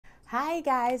Hi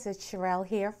guys, it's Charyl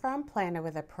here from Planner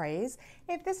with a Praise.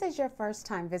 If this is your first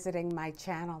time visiting my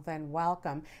channel, then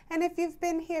welcome. And if you've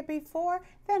been here before,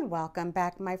 then welcome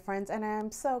back, my friends. And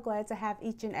I'm so glad to have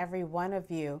each and every one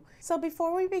of you. So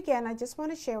before we begin, I just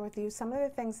want to share with you some of the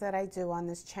things that I do on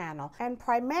this channel. And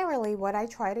primarily what I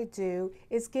try to do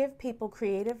is give people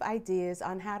creative ideas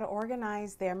on how to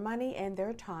organize their money and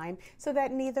their time so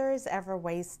that neither is ever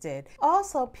wasted.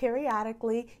 Also,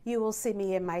 periodically, you will see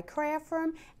me in my craft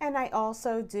room, and I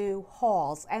also do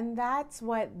hauls, and that's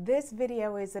what this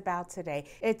video is about today.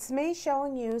 It's me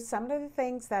showing you some of the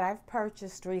things that I've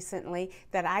purchased recently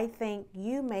that I think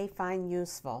you may find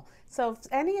useful. So if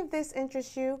any of this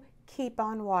interests you, keep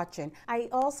on watching. I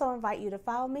also invite you to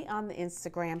follow me on the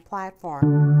Instagram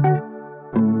platform.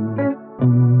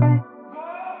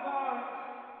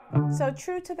 So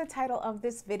true to the title of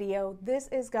this video, this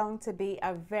is going to be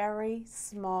a very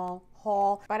small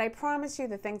haul, but I promise you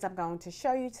the things I'm going to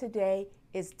show you today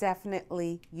is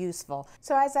definitely useful.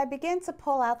 So as I begin to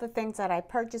pull out the things that I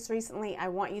purchased recently, I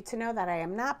want you to know that I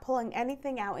am not pulling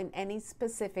anything out in any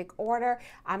specific order.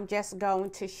 I'm just going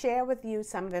to share with you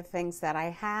some of the things that I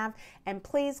have, and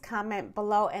please comment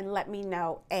below and let me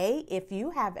know, A, if you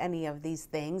have any of these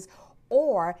things,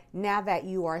 or now that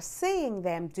you are seeing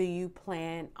them, do you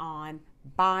plan on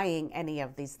buying any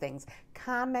of these things?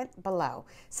 Comment below.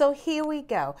 So here we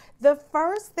go. The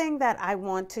first thing that I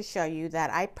want to show you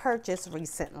that I purchased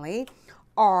recently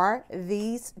are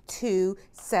these two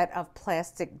set of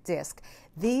plastic discs.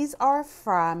 These are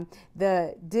from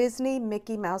the Disney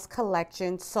Mickey Mouse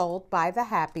collection sold by the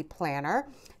Happy Planner.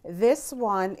 This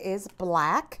one is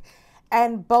black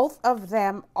and both of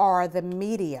them are the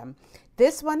medium.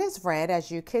 This one is red,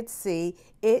 as you could see.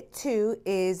 It too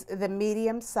is the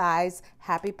medium size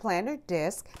Happy Planner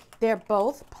disc. They're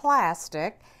both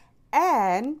plastic,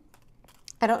 and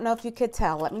I don't know if you could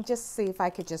tell. Let me just see if I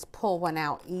could just pull one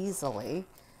out easily.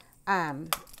 I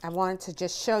wanted to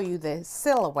just show you the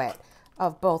silhouette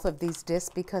of both of these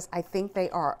discs because I think they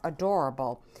are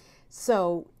adorable.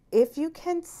 So if you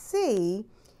can see,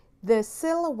 the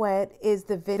silhouette is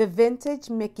the vintage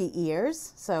Mickey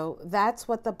ears. So that's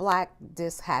what the black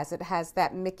disc has. It has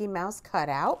that Mickey Mouse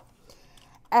cutout.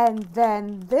 And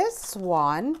then this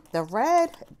one, the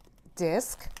red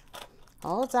disc,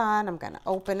 hold on, I'm going to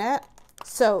open it.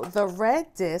 So the red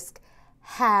disc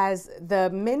has the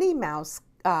Minnie Mouse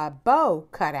bow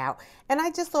cut out, and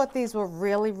I just thought these were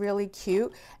really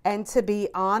cute. And to be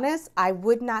honest, I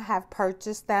would not have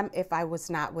purchased them if I was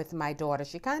not with my daughter.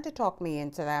 She kind of talked me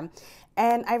into them,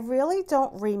 and I really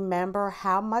don't remember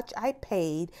how much I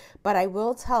paid, but I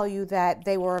will tell you that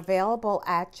they were available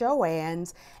at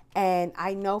Joann's, and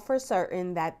I know for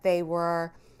certain that they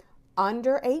were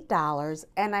under $8,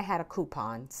 and I had a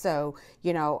coupon, so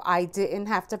you know, I didn't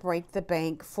have to break the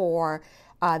bank for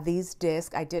these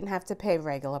discs. I didn't have to pay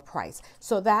regular price.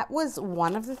 So that was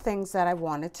one of the things that I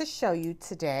wanted to show you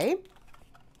today.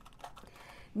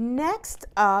 Next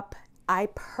up, I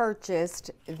purchased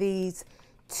these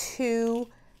two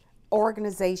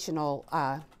organizational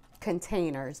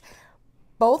containers.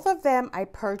 Both of them I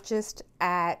purchased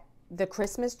at the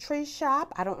Christmas tree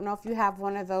shop. I don't know if you have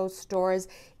one of those stores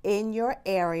in your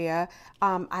area.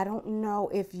 I don't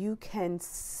know if you can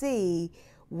see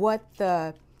what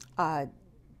the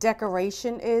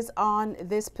decoration is on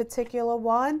this particular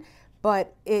one,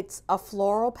 but it's a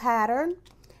floral pattern,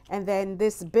 and then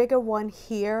this bigger one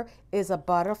here is a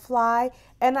butterfly,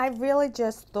 and I really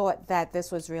just thought that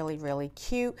this was really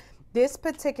cute. This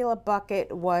particular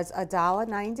bucket was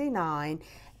 $1.99,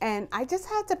 and I just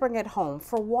had to bring it home.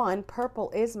 For one, purple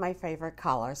is my favorite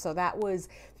color, so that was,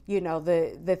 you know,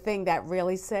 the thing that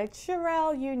really said,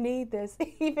 Charyl, you need this,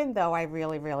 even though I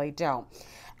really don't.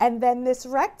 And then this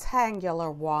rectangular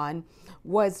one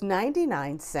was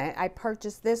 99 cents. I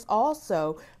purchased this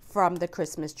also from the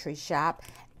Christmas tree shop.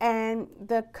 And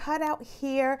the cutout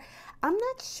here, I'm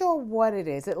not sure what it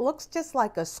is. It looks just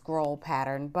like a scroll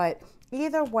pattern, but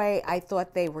either way, I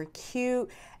thought they were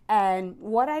cute. And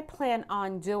what I plan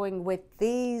on doing with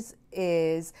these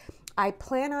is I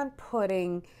plan on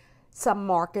putting some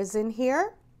markers in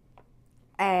here,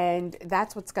 and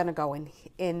that's what's going to go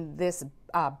in this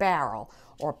barrel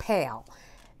or pail.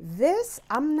 This,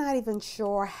 I'm not even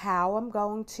sure how I'm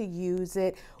going to use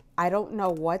it. I don't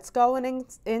know what's going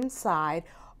inside.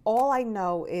 All I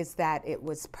know is that it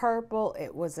was purple,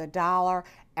 it was $1,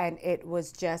 and it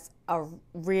was just a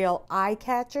real eye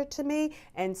catcher to me,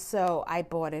 and so I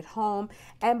bought it home.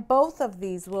 And both of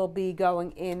these will be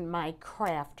going in my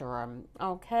craft room.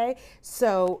 Okay,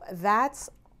 so that's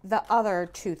the other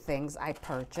two things I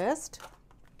purchased.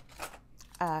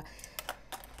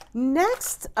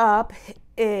 Next up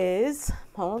is,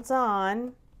 hold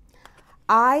on,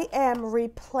 I am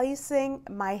replacing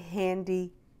my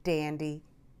handy dandy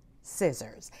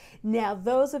scissors. Now,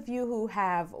 those of you who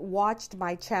have watched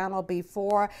my channel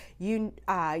before, you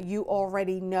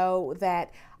already know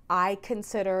that I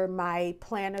consider my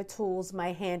planner tools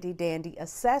my handy dandy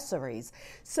accessories.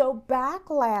 So back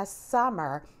last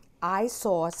summer, I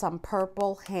saw some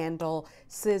purple handle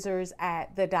scissors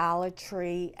at the Dollar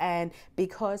Tree, and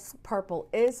because purple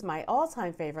is my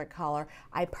all-time favorite color,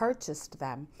 I purchased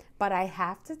them. But I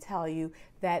have to tell you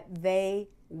that they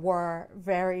were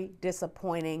very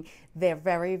disappointing. They're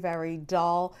very, very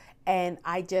dull, and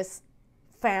I just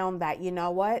found that, you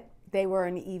know what? They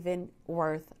weren't even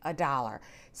worth $1.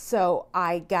 So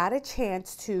I got a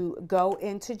chance to go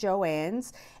into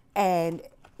Joann's, and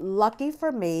lucky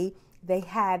for me, they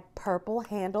had purple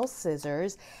handle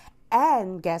scissors,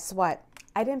 and guess what?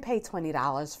 I didn't pay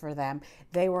 $20 for them.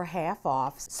 They were half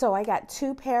off. So I got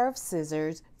 2 pair of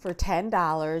scissors for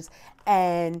 $10,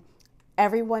 and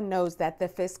everyone knows that the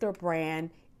Fisker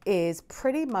brand is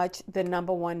pretty much the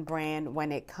 #1 brand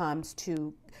when it comes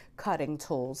to cutting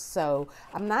tools. So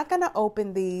I'm not going to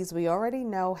open these. We already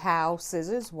know how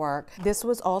scissors work. This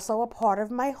was also a part of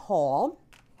my haul.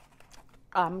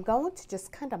 I'm going to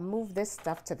just kind of move this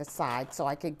stuff to the side so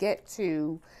I could get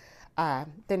to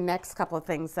the next couple of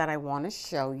things that I want to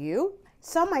show you.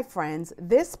 So my friends,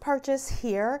 this purchase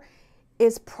here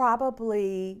is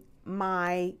probably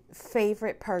my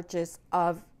favorite purchase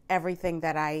of everything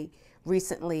that I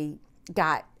recently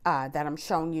got that I'm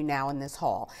showing you now in this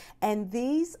haul. And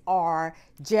these are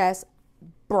just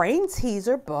brain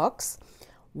teaser books.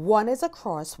 One is a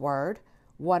crossword,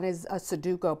 one is a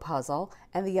Sudoku puzzle,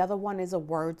 and the other one is a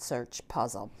word search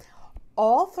puzzle.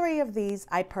 All 3 of these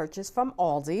I purchased from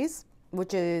Aldi's,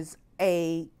 which is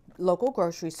a local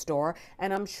grocery store,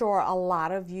 and I'm sure a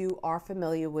lot of you are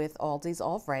familiar with Aldi's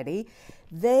already.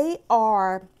 They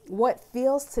are what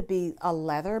feels to be a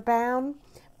leather bound,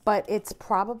 but it's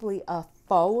probably a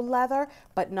faux leather,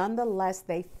 but nonetheless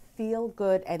they feel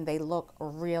good and they look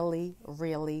really,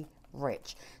 really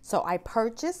rich. So I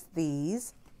purchased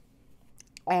these,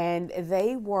 and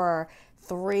they were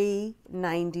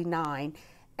 $3.99.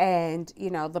 And, you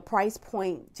know, the price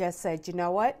point just said, you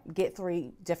know what, get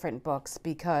 3 different books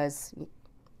because,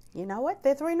 you know what,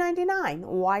 they're $3.99.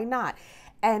 Why not?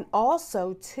 And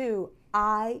also, too,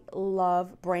 I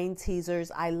love brain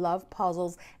teasers. I love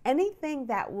puzzles. Anything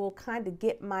that will kind of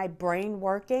get my brain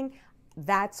working,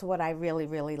 that's what I really,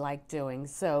 really like doing.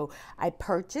 So I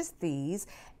purchased these.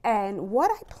 And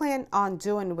what I plan on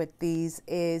doing with these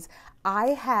is I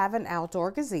have an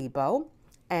outdoor gazebo,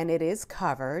 and it is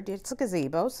covered. It's a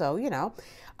gazebo, so, you know,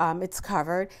 it's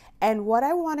covered. And what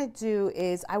I want to do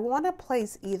is I want to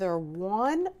place either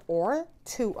 1 or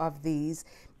 2 of these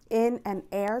in an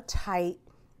airtight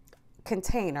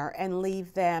container and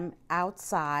leave them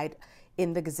outside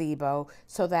in the gazebo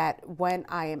so that when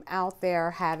I am out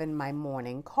there having my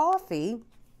morning coffee,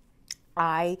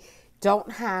 I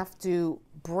don't have to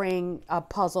bring a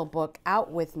puzzle book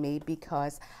out with me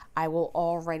because I will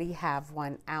already have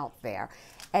one out there.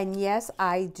 And yes,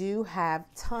 I do have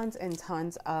tons and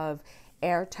tons of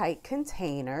airtight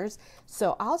containers.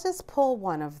 So I'll just pull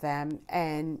one of them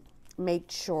and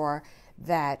make sure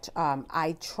that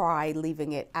I try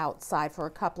leaving it outside for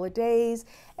a couple of days,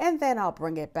 and then I'll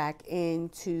bring it back in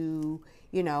to,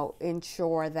 you know,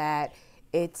 ensure that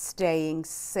it's staying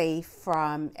safe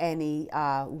from any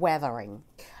weathering.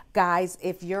 Guys,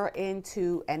 if you're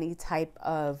into any type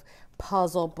of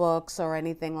puzzle books or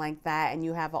anything like that and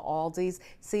you have an Aldi's,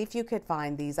 see if you could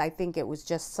find these. I think it was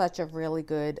just such a really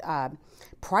good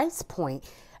price point.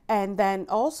 And then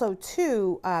also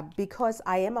too, because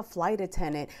I am a flight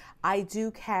attendant, I do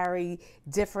carry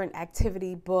different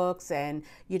activity books and,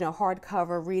 you know,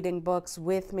 hardcover reading books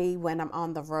with me when I'm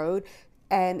on the road.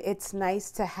 And it's nice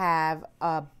to have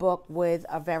a book with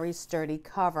a very sturdy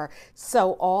cover.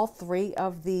 So all 3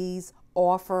 of these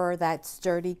offer that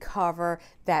sturdy cover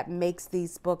that makes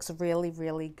these books really,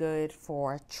 really good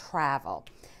for travel.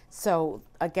 So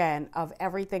again, of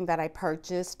everything that I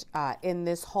purchased in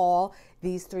this haul,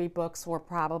 these 3 books were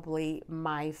probably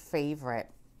my favorite.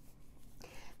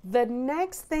 The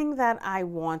next thing that I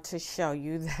want to show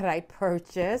you that I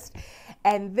purchased,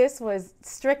 and this was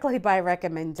strictly by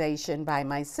recommendation by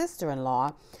my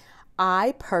sister-in-law,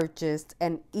 I purchased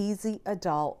an easy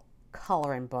adult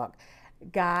coloring book.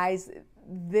 Guys,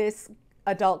 this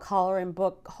adult coloring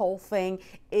book whole thing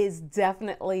is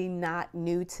definitely not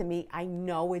new to me. I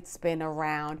know it's been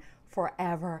around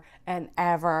forever and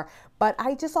ever, but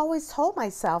I just always told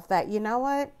myself that, you know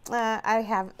what, I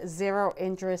have zero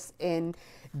interest in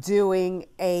doing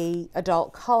a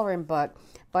adult coloring book.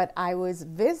 but I was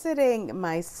visiting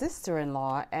my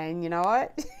sister-in-law, and you know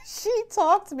what? She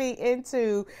talked me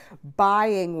into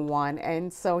buying one,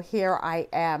 and so here I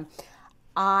am.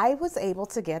 I was able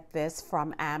to get this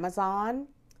from Amazon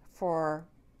for,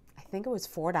 I think it was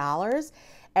 $4.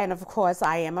 And of course,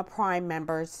 I am a Prime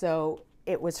member, so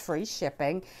it was free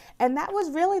shipping. And that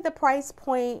was really the price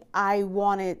point I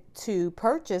wanted to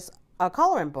purchase a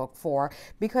coloring book for,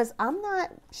 because I'm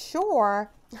not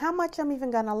sure how much I'm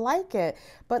even gonna like it.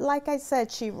 But like I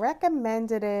said, she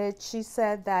recommended it. She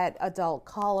said that adult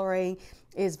coloring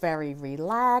is very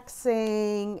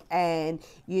relaxing, and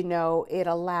you know, it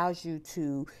allows you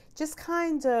to just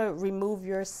kind of remove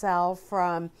yourself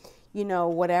from, you know,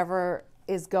 whatever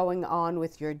is going on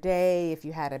with your day. If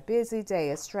you had a busy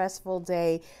day, a stressful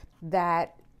day,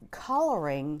 that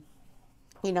coloring,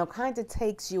 you know, kind of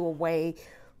takes you away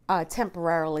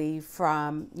temporarily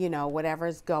from, you know,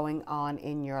 whatever's going on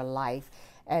in your life.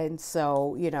 And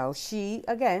so, you know, she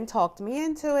again talked me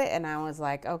into it, and I was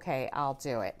like, okay, I'll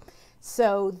do it.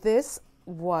 So this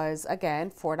was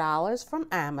again $4 from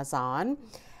Amazon.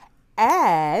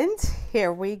 And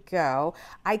here we go.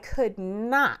 I could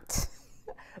not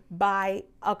buy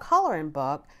a coloring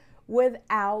book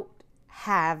without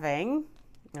having,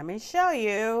 let me show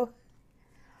you,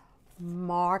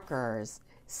 markers.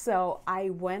 So I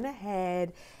went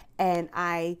ahead and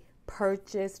I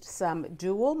purchased some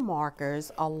dual markers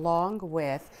along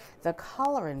with the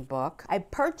coloring book. I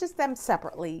purchased them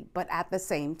separately, but at the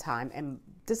same time. And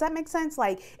does that make sense?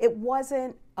 Like, it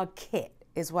wasn't a kit,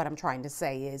 is what I'm trying to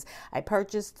say. Is I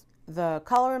purchased the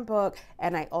coloring book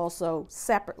and I also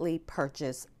separately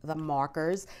purchased the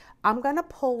markers. I'm gonna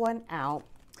pull one out.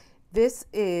 This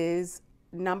is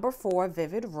number 4,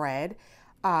 Vivid Red.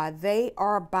 They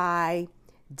are by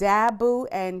Dabo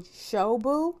and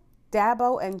Shobo.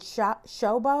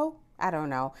 I don't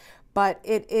know, but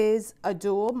it is a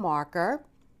dual marker.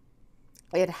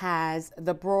 It has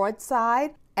the broad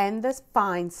side and the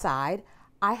fine side.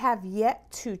 I have yet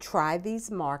to try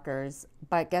these markers,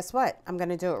 but guess what? I'm going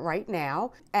to do it right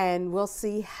now, and we'll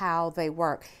see how they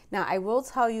work. Now, I will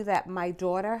tell you that my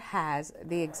daughter has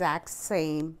the exact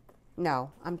same,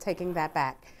 no, I'm taking that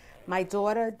back. My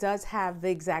daughter does have the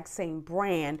exact same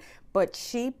brand, but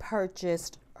she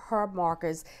purchased her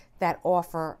markers that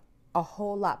offer a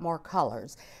whole lot more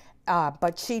colors.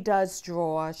 But she does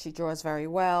draw. She draws very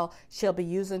well. She'll be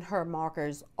using her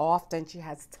markers often. She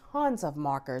has tons of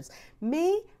markers.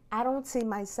 Me, I don't see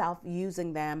myself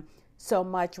using them so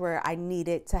much where I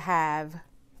needed to have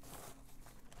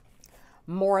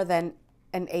more than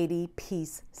an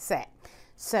 80-piece set.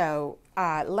 So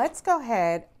let's go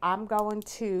ahead. I'm going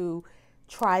to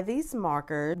try these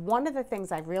markers. One of the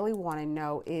things I really want to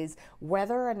know is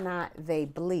whether or not they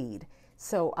bleed.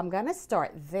 So I'm going to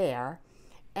start there.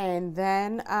 And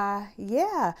then,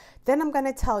 then I'm going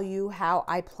to tell you how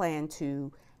I plan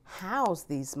to house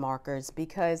these markers,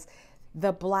 because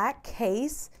the black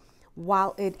case,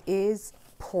 while it is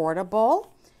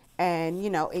portable and, you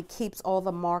know, it keeps all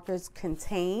the markers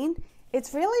contained,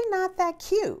 it's really not that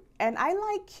cute. And I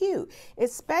like cute,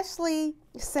 especially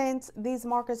since these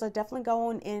markers are definitely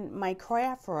going in my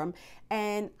craft room,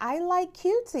 and I like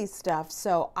cutesy stuff.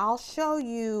 So I'll show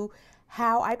you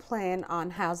how I plan on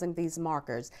housing these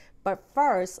markers. But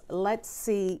first, let's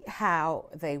see how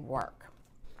they work.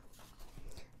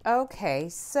 Okay,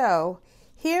 so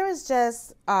here is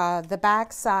just the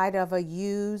back side of a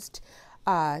used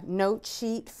note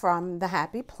sheet from the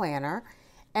Happy Planner.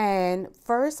 And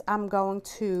first I'm going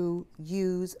to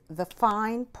use the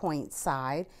fine point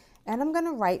side, and I'm going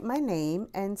to write my name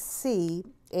and see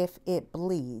if it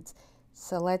bleeds.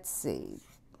 So let's see.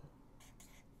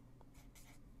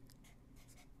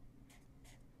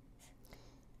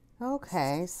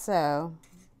 Okay, so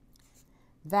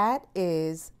that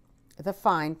is the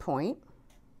fine point.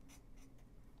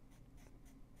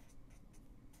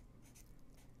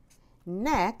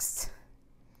 Next,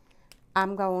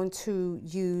 I'm going to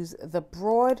use the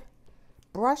broad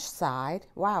brush side.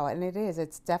 Wow, and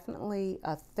it's definitely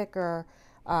a thicker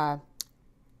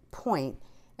point.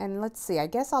 And let's see, I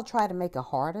guess I'll try to make a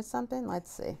heart or something.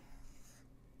 Let's see.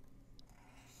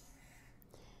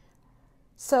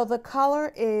 So the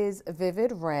color is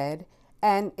Vivid Red,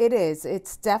 and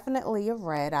it's definitely a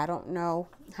red. I don't know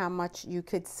how much you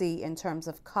could see in terms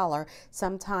of color.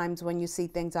 Sometimes when you see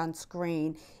things on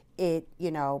screen, it,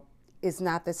 you know, is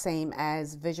not the same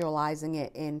as visualizing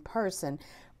it in person.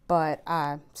 But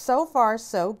so far,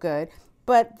 so good.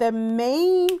 But the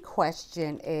main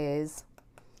question is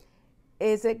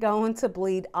it going to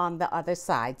bleed on the other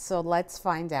side? So let's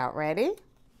find out. Ready?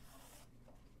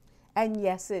 And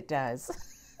yes, it does.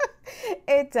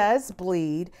 It does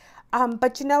bleed.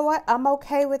 But you know what? I'm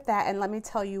okay with that, and let me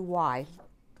tell you why.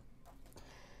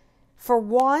 For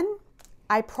one,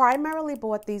 I primarily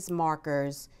bought these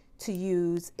markers to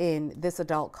use in this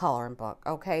adult coloring book,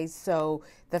 okay? So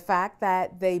the fact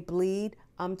that they bleed,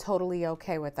 I'm totally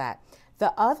okay with that.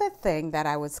 The other thing that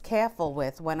I was careful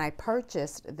with when I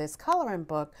purchased this coloring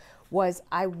book was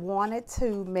I wanted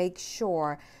to make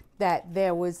sure that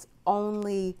there was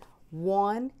only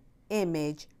one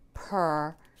image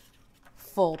per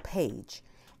full page.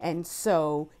 And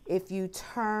so if you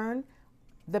turn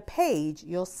the page,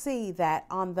 you'll see that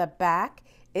on the back,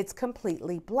 it's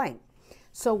completely blank.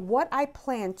 So what I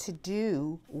plan to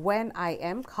do when I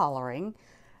am coloring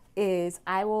is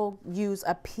I will use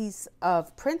a piece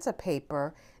of printer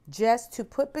paper just to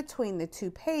put between the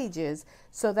two pages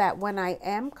so that when I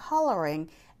am coloring,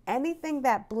 anything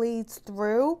that bleeds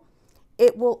through,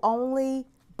 it will only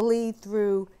bleed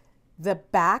through the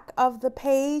back of the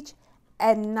page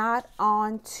and not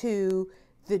onto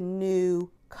the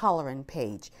new coloring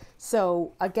page.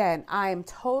 So again, I am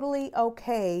totally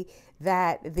okay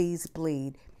that these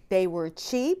bleed. They were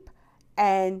cheap,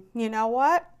 and you know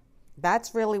what?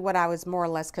 That's really what I was more or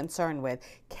less concerned with.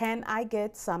 Can I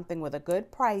get something with a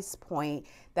good price point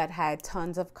that had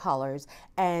tons of colors?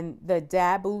 And the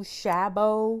Dabu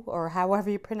Shabo, or however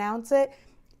you pronounce it,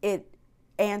 it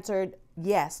answered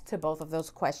yes to both of those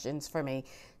questions for me.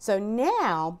 So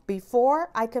now, before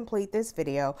I complete this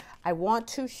video, I want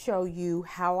to show you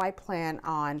how I plan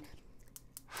on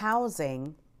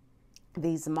housing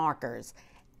these markers.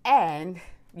 And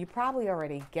you probably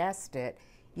already guessed it.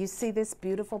 You see this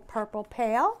beautiful purple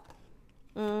pail?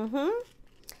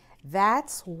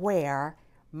 That's where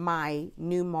my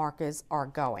new markers are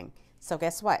going. So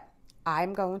guess what?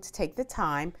 I'm going to take the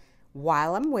time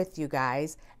while I'm with you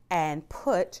guys and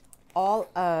put all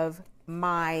of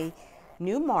my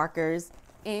new markers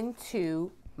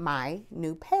into my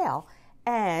new pail.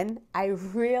 And I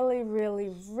really,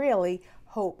 really, really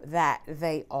hope that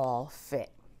they all fit.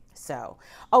 So,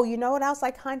 oh, you know what else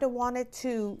I kind of wanted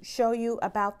to show you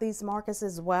about these markers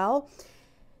as well?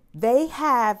 They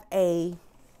have a,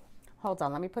 hold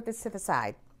on, let me put this to the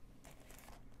side.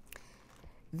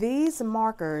 These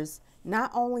markers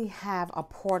not only have a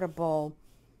portable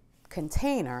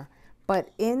container, but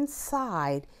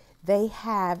inside they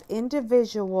have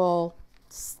individual,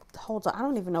 hold on, I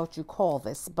don't even know what you call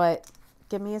this, but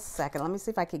give me a second. Let me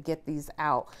see if I could get these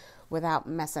out without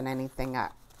messing anything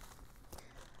up.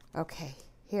 Okay,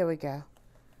 here we go.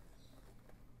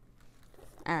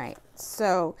 All right,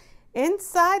 so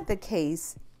inside the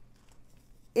case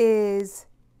is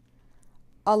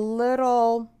a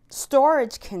little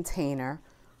storage container,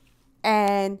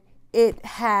 and it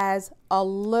has a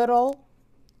little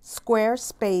square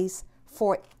space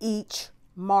for each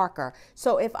marker.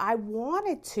 So if I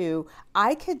wanted to,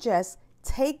 I could just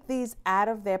take these out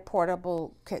of their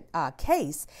portable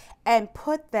case and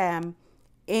put them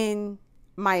in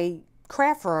my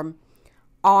craft room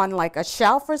on like a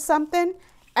shelf or something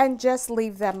and just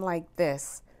leave them like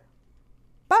this.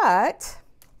 But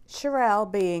Sha-rel,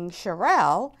 being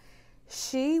Charyl,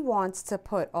 she wants to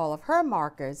put all of her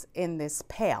markers in this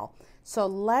pail. So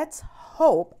let's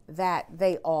hope that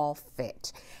they all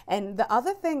fit. And the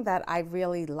other thing that I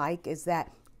really like is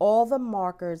that all the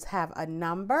markers have a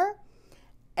number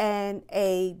and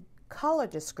a color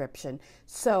description.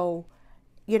 So,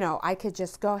 you know, I could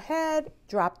just go ahead,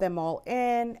 drop them all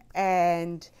in,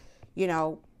 and, you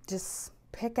know, just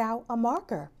pick out a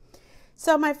marker.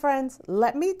 So my friends,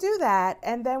 let me do that,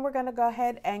 and then we're going to go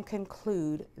ahead and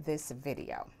conclude this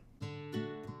video.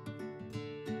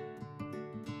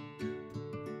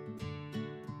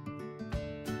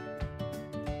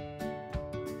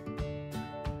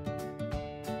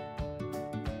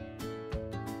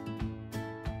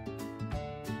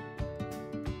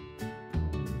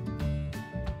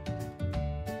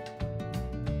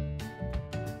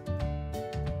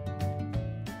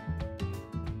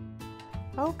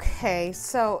 Okay,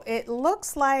 so it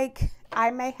looks like I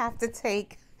may have to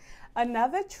take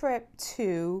another trip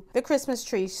to the Christmas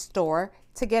tree store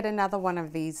to get another one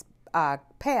of these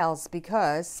pails,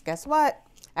 because guess what?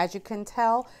 As you can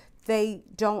tell, they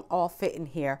don't all fit in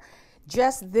here.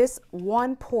 Just this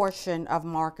one portion of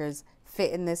markers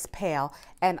fit in this pail,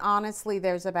 and honestly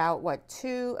there's about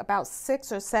about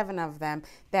 6 or 7 of them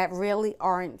that really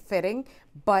aren't fitting,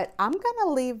 but I'm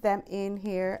gonna leave them in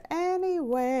here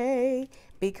anyway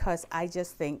because I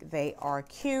just think they are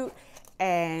cute.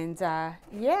 And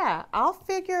yeah, I'll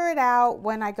figure it out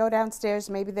when I go downstairs.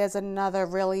 Maybe there's another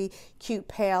really cute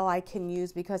pail I can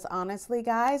use, because honestly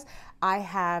guys, I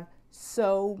have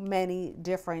so many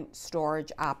different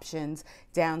storage options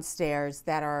downstairs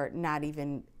that are not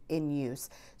even in use.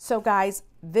 So guys,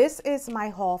 this is my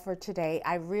haul for today.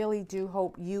 I really do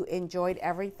hope you enjoyed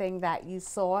everything that you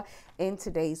saw in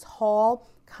today's haul.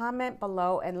 Comment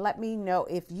below and let me know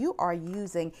if you are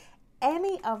using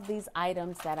any of these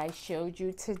items that I showed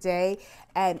you today,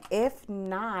 and if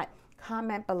not,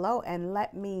 comment below and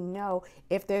let me know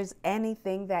if there's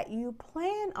anything that you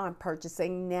plan on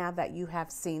purchasing now that you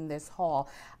have seen this haul.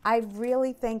 I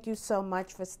really thank you so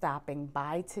much for stopping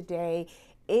by today.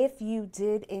 If you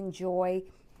did enjoy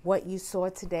what you saw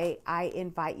today, I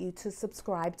invite you to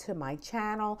subscribe to my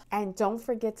channel, and don't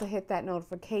forget to hit that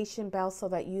notification bell so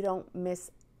that you don't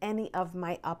miss any of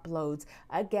my uploads.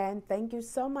 Again, thank you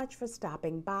so much for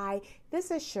stopping by.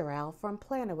 This is Charyl from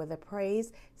Planner with a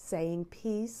Praise, saying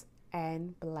peace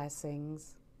and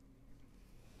blessings.